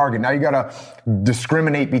prosecute a target. Now you got to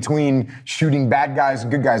discriminate between shooting bad guys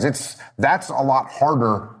and good guys. That's a lot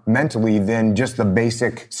harder mentally than just the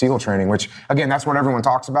basic SEAL training, which again, that's what everyone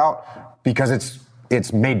talks about because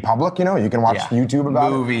it's made public. You can watch YouTube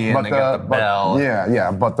about movie it. And they got the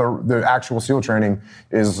bell. But the actual SEAL training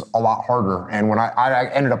is a lot harder. And when I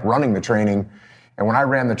ended up running the training, and when I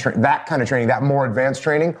ran that kind of training, that more advanced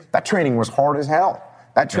training, that training was hard as hell.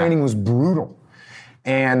 That training was brutal,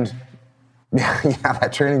 and. Yeah,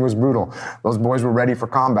 that training was brutal. Those boys were ready for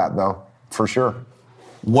combat, though, for sure.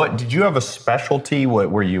 What did you have a specialty?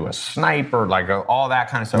 Were you a sniper, like all that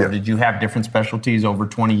kind of stuff? Yeah. Or did you have different specialties over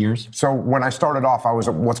 20 years? So when I started off, I was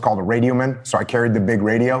what's called a radioman. So I carried the big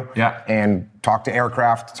radio and talked to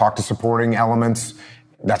aircraft, talked to supporting elements.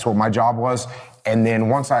 That's what my job was. And then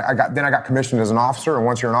once I got commissioned as an officer. And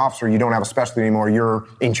once you're an officer, you don't have a specialty anymore. You're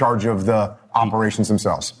in charge of the operations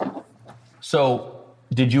themselves. So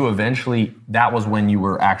did you eventually? That was when you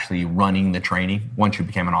were actually running the training once you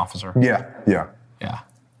became an officer. Yeah.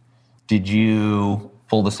 Did you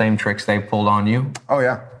pull the same tricks they pulled on you? Oh,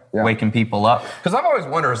 yeah. Waking people up? Because I've always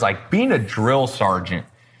wondered, is like being a drill sergeant,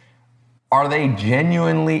 are they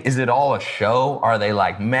genuinely, is it all a show? Are they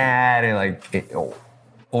like mad and like,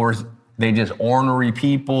 or is they just ornery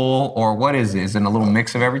people? Or what is it? Is it a little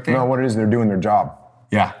mix of everything? No, what it is, they're doing their job.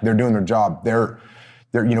 Yeah. They're doing their job. They're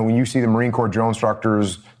when you see the Marine Corps drill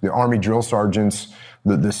instructors, the Army drill sergeants,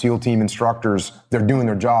 the SEAL team instructors, they're doing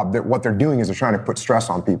their job. What they're doing is they're trying to put stress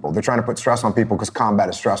on people. They're trying to put stress on people because combat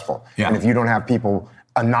is stressful. Yeah. And if you don't have people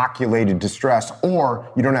inoculated to stress,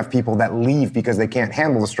 or you don't have people that leave because they can't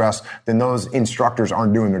handle the stress, then those instructors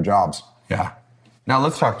aren't doing their jobs. Yeah. Now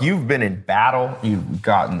let's talk. You've been in battle. You've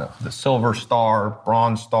gotten the Silver Star,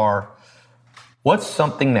 Bronze Star. What's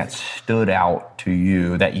something that stood out to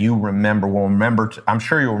you that you remember? I'm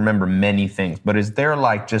sure you'll remember many things, but is there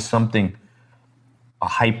like just something, a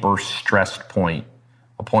hyper stressed point,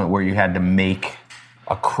 a point where you had to make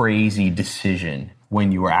a crazy decision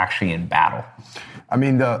when you were actually in battle? I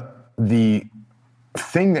mean, the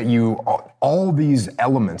thing that all these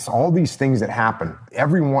elements, all these things that happen,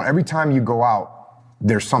 every time you go out,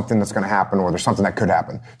 there's something that's going to happen or there's something that could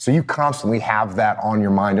happen. So you constantly have that on your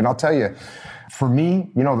mind. And I'll tell you, for me,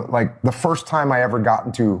 like the first time I ever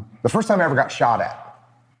got shot at,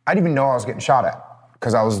 I didn't even know I was getting shot at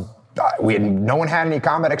because no one had any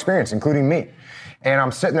combat experience, including me. And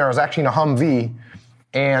I'm sitting there, I was actually in a Humvee,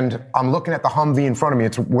 and I'm looking at the Humvee in front of me.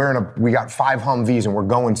 We got 5 Humvees and we're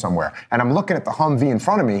going somewhere. And I'm looking at the Humvee in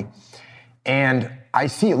front of me, and I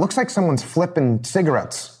see, it looks like someone's flipping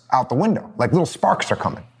cigarettes out the window, like little sparks are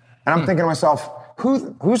coming. And I'm thinking to myself,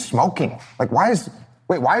 who's smoking? Like, why is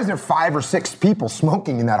there 5 or 6 people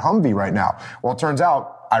smoking in that Humvee right now? Well, it turns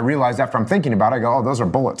out, I realized after I'm thinking about it, I go, oh, those are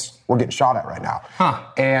bullets. We're getting shot at right now.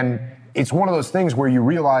 And it's one of those things where you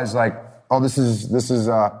realize, like, oh, this is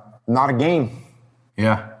not a game.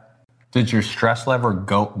 Yeah. Did your stress level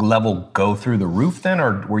go through the roof then,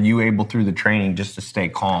 or were you able through the training just to stay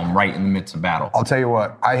calm right in the midst of battle? I'll tell you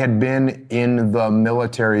what, I had been in the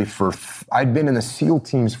military I'd been in the SEAL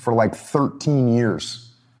teams for like 13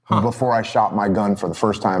 years before I shot my gun for the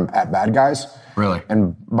first time at bad guys. Really?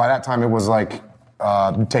 And by that time, it was like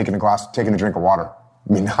taking a drink of water.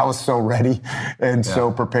 I mean, I was so ready and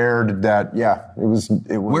so prepared that, it was.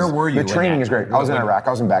 Where were you? The training is great. I was in Iraq.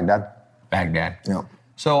 I was in Baghdad. Baghdad. Yeah.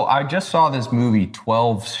 So I just saw this movie,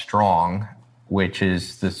 12 Strong, which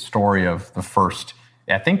is the story of the first.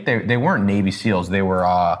 I think they weren't Navy SEALs. They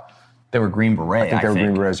were Green Berets. I think they were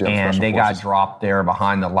Green Berets. Yeah, and they got dropped there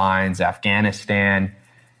behind the lines, Afghanistan,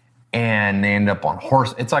 and they ended up on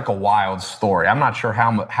horse. It's like a wild story. I'm not sure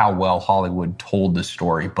how well Hollywood told the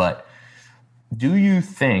story, but do you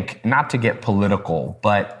think, not to get political,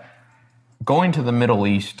 but going to the Middle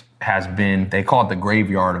East has been, they call it the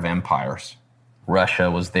graveyard of empires. Russia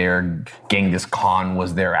was there, Genghis Khan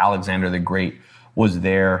was there, Alexander the Great was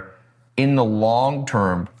there. In the long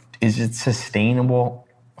term, is it sustainable,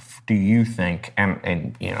 do you think, and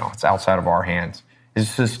it's outside of our hands, is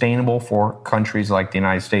it sustainable for countries like the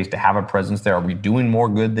United States to have a presence there? Are we doing more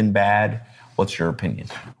good than bad? What's your opinion?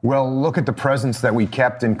 Well, look at the presence that we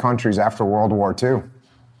kept in countries after World War II.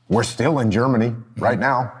 We're still in Germany right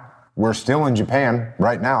now. We're still in Japan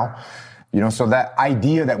right now. So that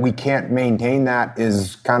idea that we can't maintain that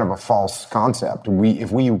is kind of a false concept.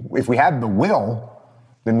 If we had the will,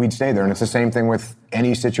 then we'd stay there. And it's the same thing with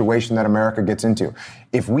any situation that America gets into.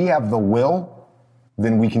 If we have the will,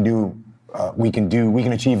 then we can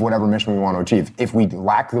achieve whatever mission we want to achieve. If we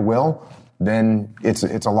lack the will, then it's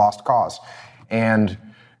a lost cause. And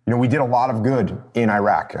we did a lot of good in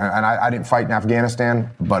Iraq. And I didn't fight in Afghanistan,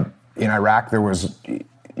 but in Iraq there was,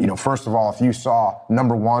 first of all, if you saw,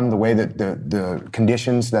 number one, the way that the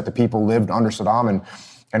conditions that the people lived under Saddam,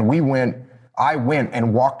 and I went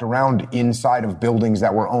and walked around inside of buildings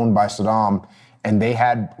that were owned by Saddam, and they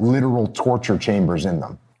had literal torture chambers in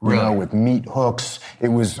them. Really? With meat hooks. It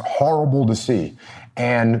was horrible to see.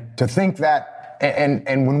 And to think that,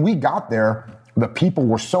 and when we got there, the people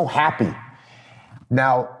were so happy.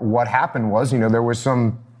 Now, what happened was, there was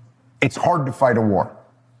it's hard to fight a war.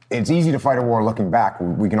 it's easy to fight a war looking back.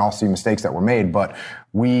 We can all see mistakes that were made, but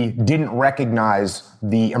we didn't recognize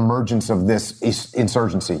the emergence of this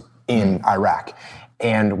insurgency in Iraq.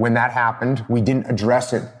 And when that happened, we didn't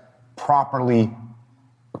address it properly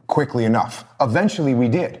quickly enough. Eventually we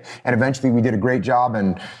did. And eventually we did a great job.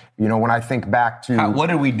 And, you know, when I think back to... What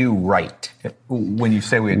did we do right when you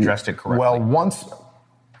say we addressed it correctly? Well,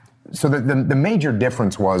 so the major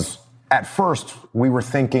difference was, at first, we were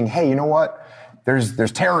thinking, hey, you know what?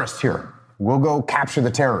 There's terrorists here. We'll go capture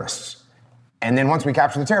the terrorists. And then once we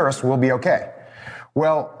capture the terrorists, we'll be okay.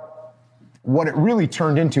 Well, what it really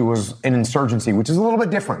turned into was an insurgency, which is a little bit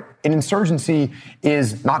different. An insurgency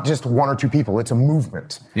is not just one or two people, it's a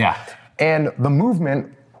movement. Yeah. And the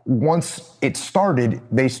movement, once it started,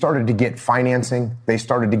 they started to get financing. They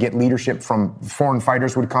started to get leadership from foreign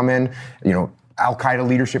fighters would come in, you know, Al-Qaeda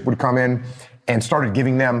leadership would come in and started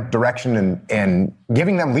giving them direction and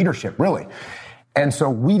giving them leadership, really. And so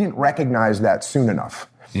we didn't recognize that soon enough.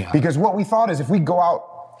 Yeah. Because what we thought is if we go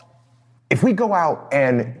out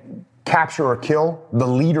and capture or kill the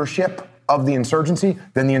leadership of the insurgency,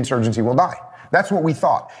 then the insurgency will die. That's what we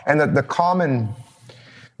thought. And the common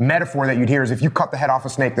metaphor that you'd hear is if you cut the head off a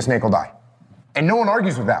snake, the snake will die. And no one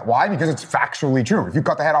argues with that. Why? Because it's factually true. If you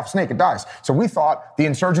cut the head off a snake, it dies. So we thought the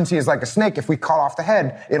insurgency is like a snake. If we cut off the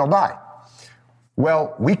head, it'll die.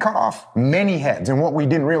 Well, we cut off many heads. And what we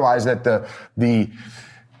didn't realize that the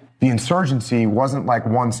insurgency wasn't like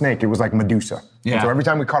one snake. It was like Medusa. Yeah. And so every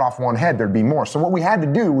time we cut off one head, there'd be more. So what we had to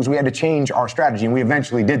do was we had to change our strategy. And we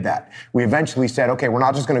eventually did that. We eventually said, okay, we're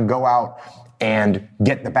not just going to go out and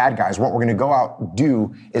get the bad guys. What we're going to go out and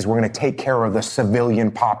do is we're going to take care of the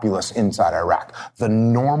civilian populace inside Iraq. The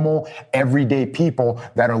normal, everyday people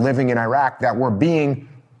that are living in Iraq that were being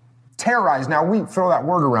terrorized. Now, we throw that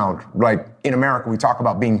word around. Like in America, we talk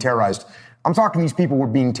about being terrorized. I'm talking these people were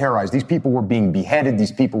being terrorized. These people were being beheaded.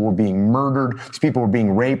 These people were being murdered. These people were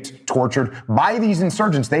being raped, tortured by these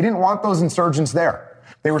insurgents. They didn't want those insurgents there.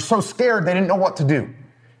 They were so scared they didn't know what to do.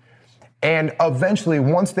 And eventually,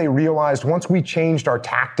 once we changed our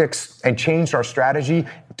tactics and changed our strategy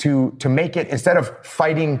to make it, instead of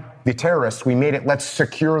fighting the terrorists, we made it, let's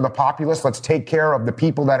secure the populace, let's take care of the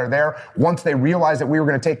people that are there. Once they realized that we were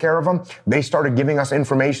going to take care of them, they started giving us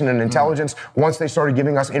information and intelligence. Once they started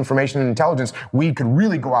giving us information and intelligence, we could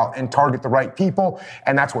really go out and target the right people,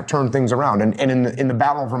 and that's what turned things around. And in the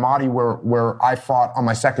Battle of Ramadi, where I fought on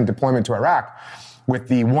my second deployment to Iraq, with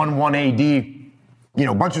the 1-1 AD, you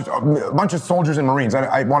know, bunch of soldiers and Marines.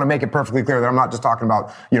 I want to make it perfectly clear that I'm not just talking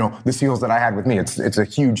about, you know, the SEALs that I had with me. It's a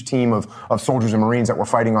huge team of soldiers and Marines that were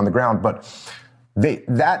fighting on the ground. But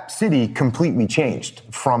that city completely changed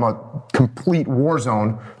from a complete war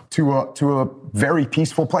zone to a very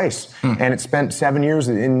peaceful place. And it spent 7 years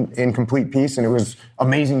in complete peace, and it was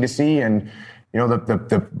amazing to see. And you know,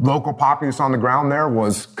 the local populace on the ground there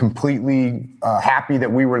was completely happy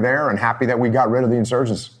that we were there and happy that we got rid of the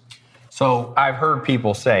insurgents. So I've heard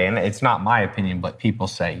people say, and it's not my opinion, but people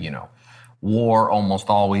say, you know, war almost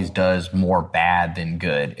always does more bad than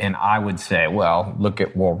good. And I would say, well, look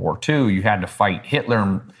at World War II. You had to fight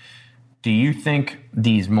Hitler. Do you think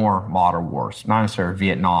these more modern wars, not necessarily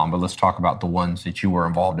Vietnam, but let's talk about the ones that you were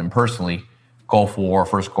involved in personally, Gulf War,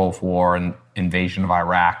 first Gulf War, and invasion of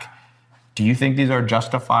Iraq, do you think these are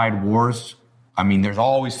justified wars? I mean, there's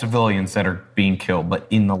always civilians that are being killed, but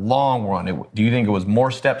in the long run, do you think it was more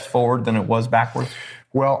steps forward than it was backwards?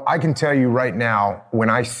 Well, I can tell you right now, when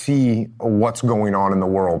I see what's going on in the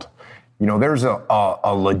world, you know, there's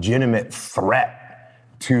a legitimate threat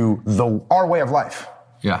to our way of life.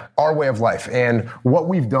 Yeah. Our way of life. And what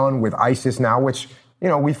we've done with ISIS now, which, you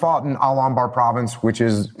know, we fought in Al-Anbar province, which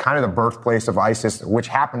is kind of the birthplace of ISIS, which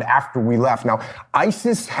happened after we left. Now,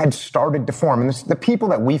 ISIS had started to form, and the people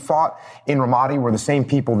that we fought in Ramadi were the same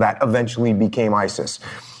people that eventually became ISIS.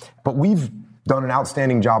 But we've done an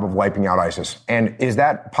outstanding job of wiping out ISIS. And is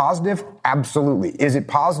that positive? Absolutely. Is it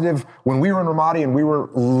positive when we were in Ramadi and we were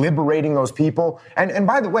liberating those people? And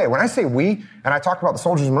by the way, when I say we, and I talk about the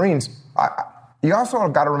soldiers and Marines, you also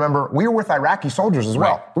got to remember, we were with Iraqi soldiers as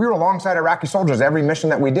well. Right. We were alongside Iraqi soldiers every mission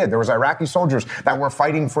that we did. There was Iraqi soldiers that were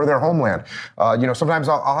fighting for their homeland. You know, sometimes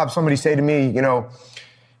I'll have somebody say to me, you know,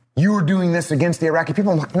 you were doing this against the Iraqi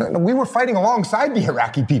people. I'm like, no, we were fighting alongside the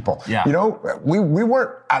Iraqi people. Yeah. You know, we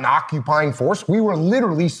weren't an occupying force. We were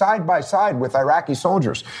literally side by side with Iraqi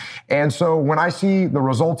soldiers. And so when I see the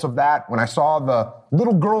results of that, when I saw the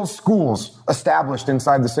little girls' schools established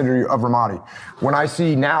inside the city of Ramadi, when I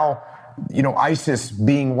see now, you know, ISIS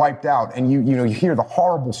being wiped out, and you hear the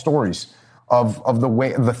horrible stories of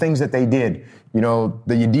the things that they did. You know,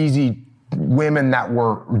 the Yazidi women that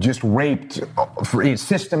were just raped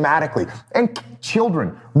systematically, and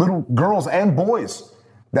children, little girls and boys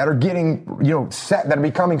that are getting, that are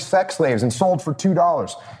becoming sex slaves and sold for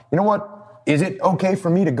 $2. You know what? Is it okay for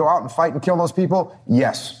me to go out and fight and kill those people?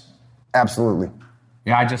 Yes, absolutely.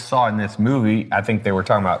 Yeah, I just saw in this movie, I think they were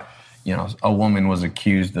talking about, a woman was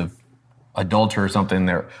accused of adultery or something,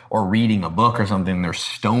 or reading a book or something, they're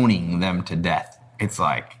stoning them to death. It's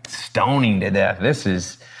like stoning to death. This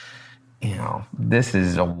is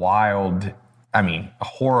a wild, a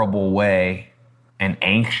horrible way, an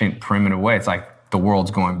ancient, primitive way. It's like the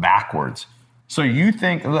world's going backwards. So you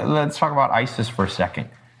think, let's talk about ISIS for a second.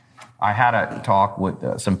 I had a talk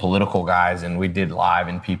with some political guys, and we did live,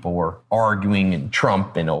 and people were arguing, and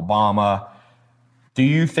Trump and Obama. Do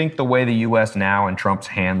you think the way the U.S. now and Trump's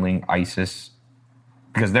handling ISIS,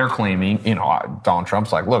 because they're claiming, Donald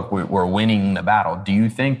Trump's like, look, we're winning the battle. Do you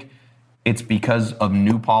think it's because of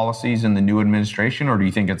new policies in the new administration, or do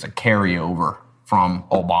you think it's a carryover from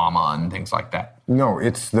Obama and things like that? No,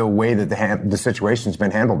 it's the way that the situation's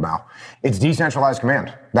been handled now. It's decentralized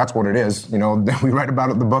command. That's what it is. We write about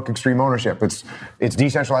it in the book Extreme Ownership. It's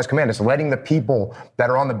decentralized command. It's letting the people that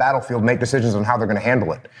are on the battlefield make decisions on how they're going to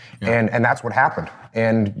handle it. Yeah. And that's what happened.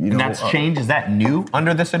 And that's changed. Is that new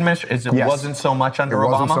under this administration? It wasn't so much under Obama?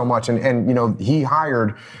 It wasn't so much.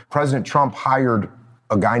 And President Trump hired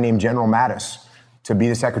a guy named General Mattis to be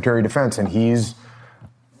the Secretary of Defense, and he's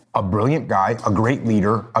a brilliant guy, a great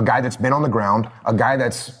leader, a guy that's been on the ground, a guy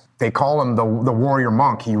they call him the warrior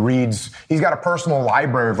monk. He's got a personal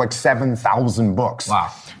library of like 7,000 books.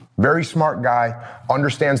 Wow. Very smart guy,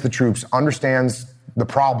 understands the troops, understands the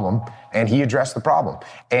problem, and he addressed the problem.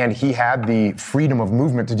 And he had the freedom of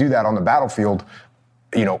movement to do that on the battlefield,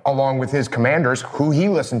 along with his commanders, who he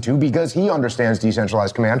listened to because he understands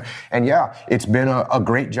decentralized command. And yeah, it's been a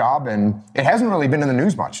great job, and it hasn't really been in the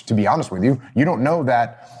news much, to be honest with you. You don't know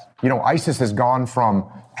that, ISIS has gone from,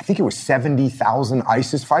 I think it was 70,000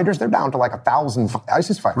 ISIS fighters. They're down to like 1,000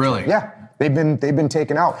 ISIS fighters. Really? Yeah. They've been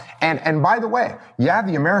taken out. And by the way, yeah,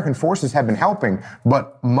 the American forces have been helping,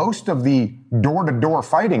 but most of the door-to-door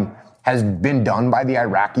fighting has been done by the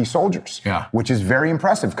Iraqi soldiers. Yeah. Which is very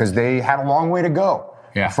impressive because they had a long way to go.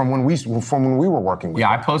 Yeah. From when we were working with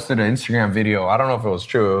them. I posted an Instagram video. I don't know if it was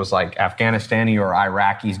true. It was like Afghanistani or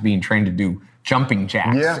Iraqis being trained to do jumping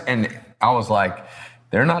jacks. Yeah. And I was like,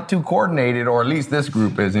 they're not too coordinated, or at least this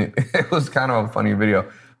group isn't. It was kind of a funny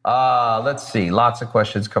video. Let's see. Lots of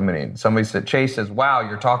questions coming in. Somebody said, Chase says, wow,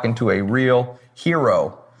 you're talking to a real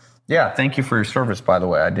hero. Yeah, thank you for your service, by the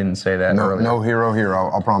way. I didn't say that earlier. No hero.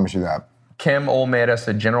 I'll promise you that. Kim Olmeda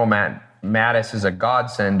said, General Mattis is a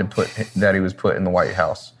godsend that he was put in the White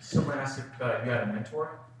House. Someone asked if you had a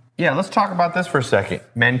mentor? Yeah, let's talk about this for a second.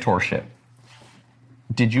 Mentorship.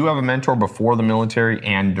 Did you have a mentor before the military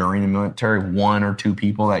and during the military? One or two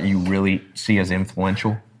people that you really see as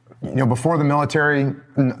influential? Before the military,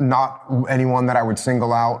 not anyone that I would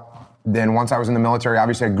single out. Then once I was in the military,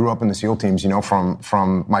 obviously I grew up in the SEAL teams,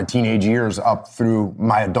 from my teenage years up through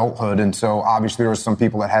my adulthood. And so obviously there were some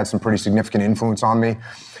people that had some pretty significant influence on me.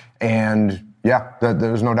 And yeah,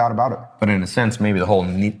 there's no doubt about it. But in a sense, maybe the whole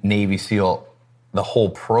Navy SEAL, the whole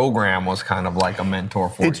program was kind of like a mentor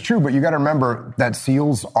for you. It's true, but you got to remember that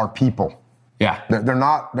SEALs are people. Yeah. They're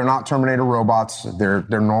not Terminator robots. They're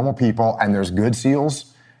normal people, and there's good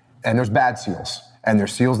SEALs and there's bad SEALs. And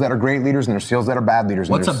there's SEALs that are great leaders and there's SEALs that are bad leaders.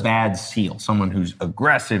 What's a bad SEAL? Someone who's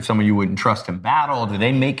aggressive, someone you wouldn't trust in battle. Do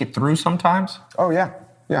they make it through sometimes? Oh, yeah.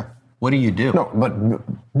 Yeah. What do you do? No, but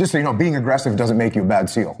just so you know, being aggressive doesn't make you a bad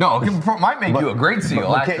SEAL. No, it might make you a great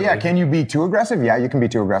SEAL, actually. Can you be too aggressive? Yeah, you can be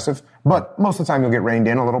too aggressive. But most of the time you'll get reined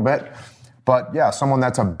in a little bit. But yeah, someone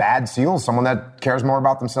that's a bad SEAL, someone that cares more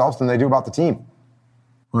about themselves than they do about the team.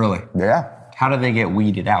 Really? Yeah. How do they get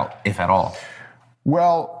weeded out, if at all?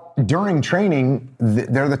 Well, during training,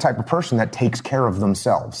 they're the type of person that takes care of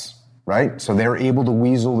themselves, right? So they're able to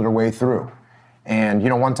weasel their way through. And,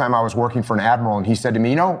 one time I was working for an admiral and he said to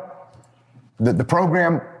me, the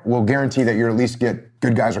program will guarantee that you at least get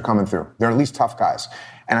good guys are coming through. They're at least tough guys.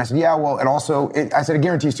 And I said, yeah, well, it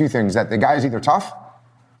guarantees two things, that the guy is either tough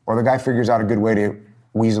or the guy figures out a good way to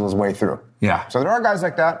weasel his way through. Yeah. So there are guys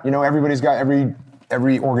like that. Everybody's got,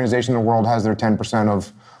 every organization in the world has their 10%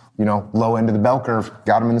 of, low end of the bell curve.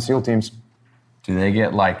 Got them in the SEAL teams. Do they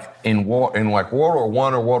get in World War I or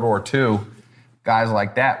World War II, guys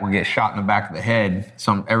like that would get shot in the back of the head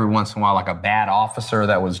every once in a while, like a bad officer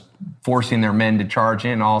that was forcing their men to charge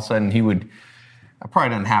in. All of a sudden that probably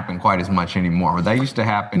doesn't happen quite as much anymore, but that used to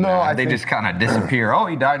happen. No, they just kind of disappear. Oh,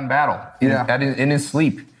 he died in battle. Yeah. In his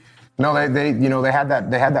sleep. No, they had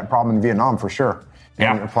that problem in Vietnam for sure.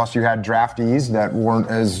 And plus, you had draftees that weren't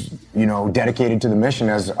as, dedicated to the mission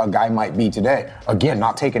as a guy might be today. Again,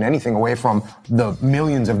 not taking anything away from the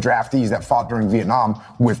millions of draftees that fought during Vietnam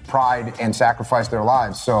with pride and sacrificed their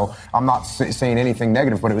lives. So I'm not saying anything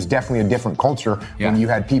negative, but it was definitely a different culture when you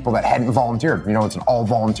had people that hadn't volunteered. It's an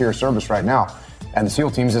all-volunteer service right now. And the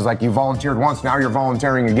SEAL teams is like, you volunteered once, now you're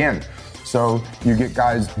volunteering again. So you get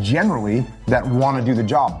guys generally that want to do the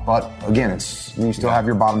job. But again, you still have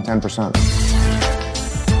your bottom 10%.